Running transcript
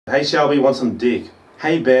Hey Shelby, want some dick?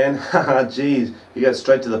 Hey Ben, haha, jeez, you get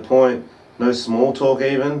straight to the point. No small talk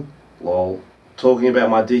even? Lol. Talking about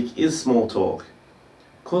my dick is small talk.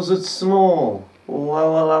 'Cause it's small.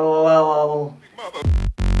 Lol.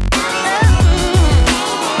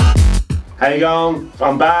 How you going?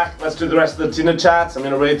 I'm back. Let's do the rest of the Tinder chats. I'm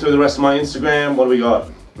going to read through the rest of my Instagram. What do we got?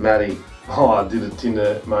 Maddie. Oh, I did a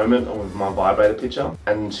Tinder moment with my vibrator picture.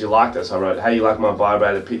 And she liked it, so I wrote, hey, you like my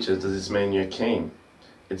vibrator pictures? Does this mean you're keen?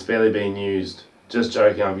 It's barely being used. Just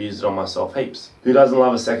joking, I've used it on myself heaps. Who doesn't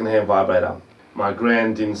love a second-hand vibrator? My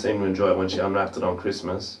gran didn't seem to enjoy it when she unwrapped it on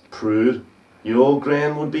Christmas. Prude. Your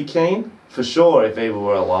gran would be keen? For sure, if Eva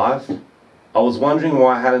were alive. I was wondering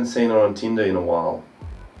why I hadn't seen her on Tinder in a while.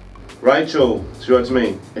 Rachel, she wrote to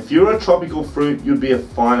me, if you were a tropical fruit, you'd be a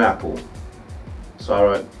fine apple. So I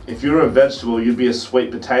wrote, if you were a vegetable, you'd be a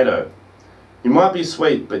sweet potato. You might be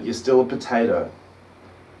sweet, but you're still a potato.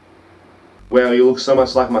 Wow, you look so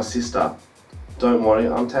much like my sister. Don't worry,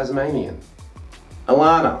 I'm Tasmanian.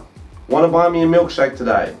 Alana, want to buy me a milkshake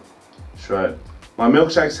today? She wrote, my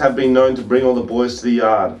milkshakes have been known to bring all the boys to the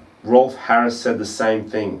yard. Rolf Harris said the same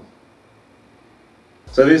thing.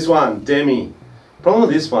 So this one, Demi. Problem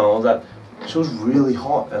with this one was that she was really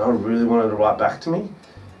hot and I really wanted her to write back to me.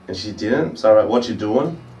 And she didn't, so I wrote, what you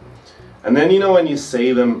doing? And then you know when you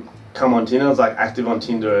see them come on Tinder, I was like active on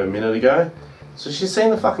Tinder a minute ago. So she's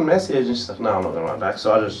seen the fucking message and she's like, no, I'm not gonna write back.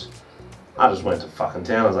 So I just went to fucking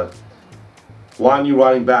town. I was like, why aren't you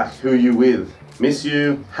writing back? Who are you with? Miss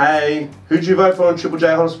you. Hey, who'd you vote for on Triple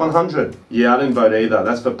J Hottest 100? Yeah, I didn't vote either.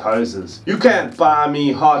 That's for posers. You can't buy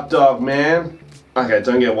me hot dog, man. Okay,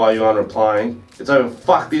 don't get why you aren't replying. It's over.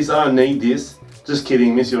 Fuck this. I don't need this. Just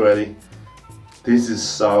kidding. Miss you already. This is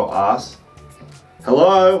so ass.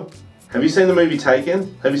 Hello? Have you seen the movie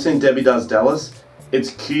Taken? Have you seen Debbie Does Dallas?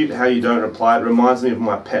 It's cute how you don't reply. It reminds me of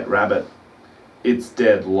my pet rabbit. It's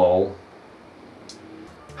dead, lol.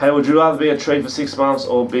 Hey, would you rather be a tree for 6 months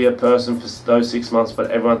or be a person for those 6 months but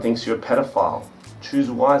everyone thinks you're a pedophile? Choose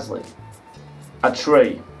wisely. A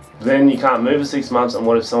tree. Then you can't move for 6 months and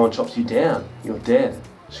what if someone chops you down? You're dead.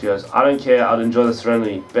 She goes, I don't care, I'd enjoy the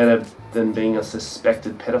serenity better than being a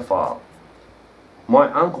suspected pedophile. My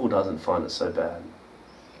uncle doesn't find it so bad.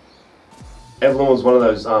 Evelyn was one of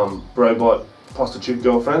those robot prostitute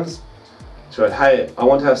girlfriends. She wrote, hey, I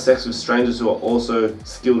want to have sex with strangers who are also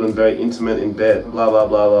skilled and very intimate in bed. Blah, blah,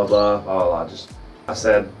 blah, blah, blah. Oh, I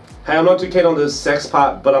said, hey, I'm not too keen on the sex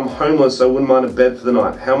part, but I'm homeless, so I wouldn't mind a bed for the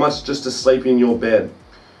night. How much just to sleep in your bed?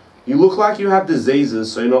 You look like you have diseases,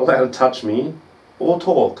 so you're not allowed to touch me or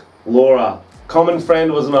talk. Laura, common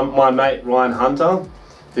friend was my mate Ryan Hunter.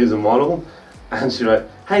 He's a model. And she wrote,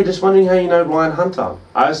 hey, just wondering how you know Ryan Hunter.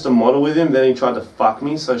 I used to model with him, then he tried to fuck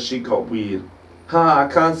me, so shit got weird. I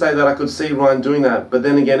can't say that I could see Ryan doing that, but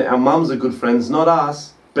then again, our mums are good friends, not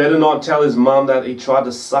us. Better not tell his mum that he tried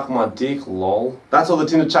to suck my dick, lol. That's all the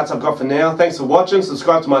Tinder chats I've got for now. Thanks for watching,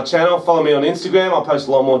 subscribe to my channel, follow me on Instagram, I'll post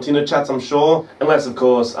a lot more Tinder chats, I'm sure. Unless, of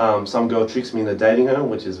course, some girl tricks me into dating her,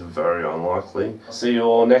 which is very unlikely. See you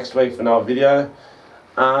all next week for another video.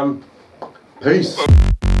 Peace.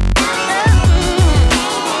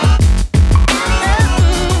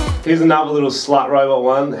 Here's another little slut robot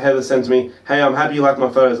one. Heather sent to me, hey, I'm happy you like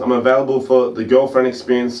my photos. I'm available for the girlfriend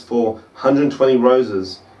experience for 120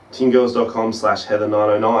 roses.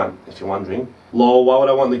 teamgirls.com/Heather909, if you're wondering. Lol, why would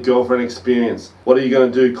I want the girlfriend experience? What are you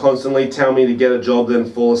going to do? Constantly tell me to get a job then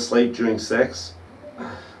fall asleep during sex?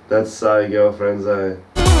 That's so girlfriends, eh?